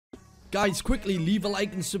Guys, quickly leave a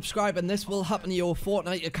like and subscribe, and this will happen to your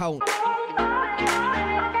Fortnite account.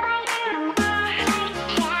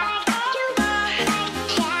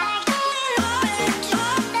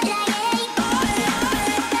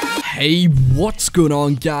 Hey, what's going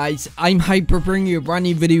on, guys? I'm Hyper, bringing you a brand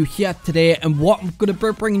new video here today, and what I'm gonna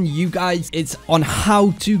be bringing you guys is on how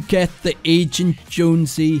to get the Agent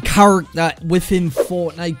Jonesy character within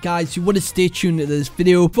Fortnite. Guys, you want to stay tuned to this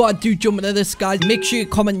video. Before I do jump into this, guys, make sure you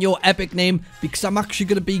comment your epic name, because I'm actually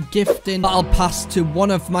gonna be gifting Battle Pass to one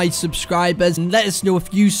of my subscribers, and let us know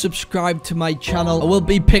if you subscribe to my channel. I will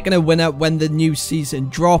be picking a winner when the new season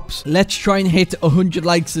drops. Let's try and hit 100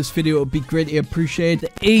 likes this video. It would be greatly appreciated.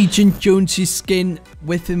 The Agent Jonesy skin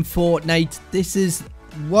within Fortnite. This is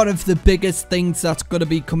one of the biggest things that's going to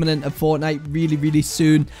be coming into Fortnite really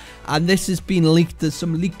soon, and this has been leaked. There's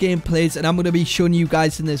some leaked gameplays, and I'm going to be showing you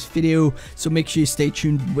guys in this video, so make sure you stay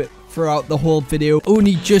tuned throughout the whole video.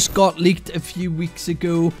 Only just got leaked a few weeks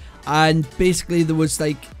ago, and basically there was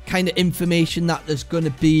like kind of information that there's going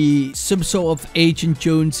to be some sort of Agent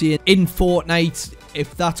Jonesy in Fortnite.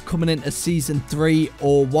 If that's coming into season 3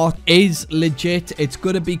 or what is legit, it's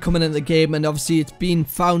going to be coming in the game, and obviously it's been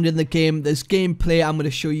found in the game. There's gameplay I'm going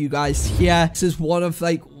to show you guys here. This is one of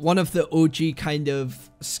the OG kind of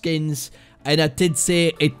skins, and I did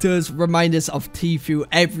say it does remind us of Tfue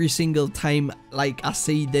every single time like I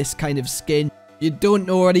see this kind of skin. You don't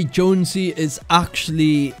know already, Jonesy is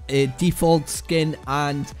actually a default skin,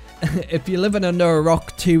 and if you're living under a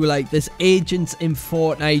rock too, like there's agents in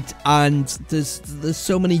Fortnite, and there's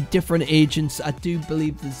so many different agents. I do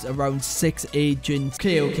believe there's around 6 agents.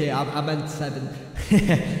 Okay, I meant 7.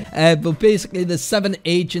 But basically there's 7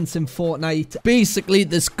 agents in Fortnite. Basically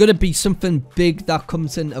there's gonna be something big that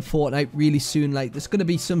comes into Fortnite really soon. Like there's gonna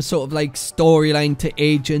be some sort of like storyline to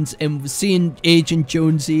agents, and seeing Agent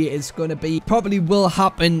Jonesy is gonna be, probably will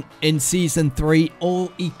happen in season 3, or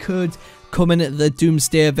he could come in at the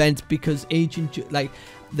Doomsday event, because like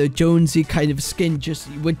the Jonesy kind of skin,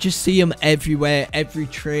 you would just see him everywhere, every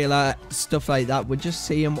trailer, stuff like that. Would just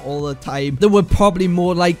see him all the time. They would probably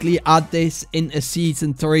more likely add this into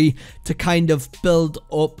season 3 to kind of build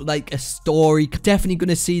up like a story. Definitely going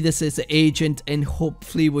to see this as an agent, and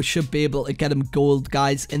hopefully we should be able to get him gold,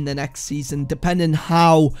 guys, in the next season, depending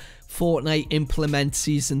how Fortnite implements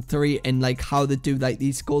season 3 and like how they do like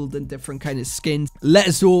these gold and different kind of skins. Let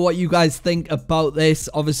us know what you guys think about this.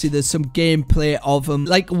 Obviously there's some gameplay of them.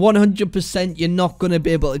 Like 100% you're not going to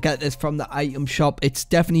be able to get this from the item shop. It's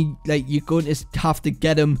definitely like you're going to have to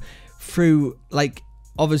get them through like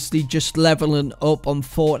obviously just leveling up on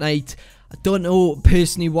Fortnite. I don't know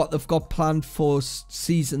personally what they've got planned for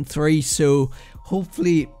season 3, so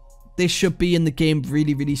hopefully this should be in the game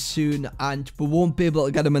really soon, and we won't be able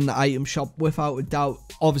to get them in the item shop without a doubt.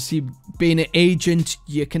 Obviously, being an agent,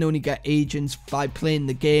 you can only get agents by playing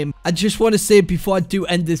the game. I just want to say before I do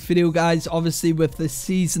end this video, guys, obviously with the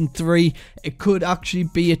season 3, it could actually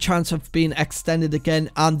be a chance of being extended again,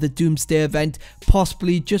 and the Doomsday event,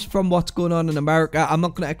 possibly just from what's going on in America. I'm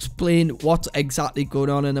not going to explain what's exactly going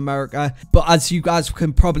on in America, but as you guys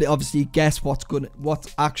can probably obviously guess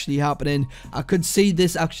what's actually happening, I could see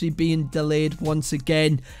this actually being delayed once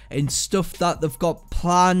again, and stuff that they've got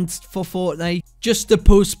planned for Fortnite just to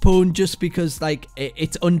postpone, just because like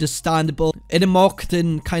it's understandable in a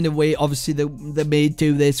marketing kind of way. Obviously they may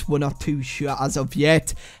do this, we're not too sure as of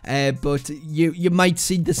yet, but you might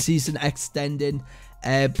see the season extending,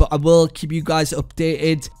 but I will keep you guys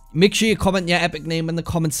updated. Make sure you comment your epic name in the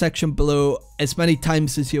comment section below as many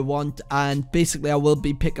times as you want, and basically I will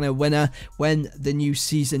be picking a winner when the new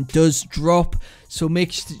season does drop, so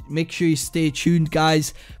make sure you stay tuned,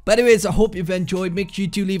 guys. But anyways, I hope you've enjoyed. Make sure you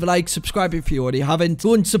do leave a like, subscribe if you already haven't,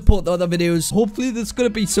 go and support the other videos. Hopefully there's going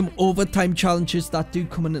to be some overtime challenges that do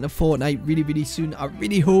come into Fortnite really soon. I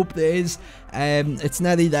really hope there is. It's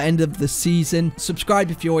nearly the end of the season.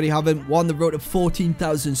 Subscribe if you already haven't. We're on the road to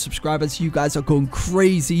 14,000 subscribers. You guys are going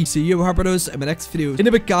crazy. See you, Harpers, in my next video in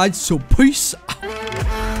a bit, guys. So peace.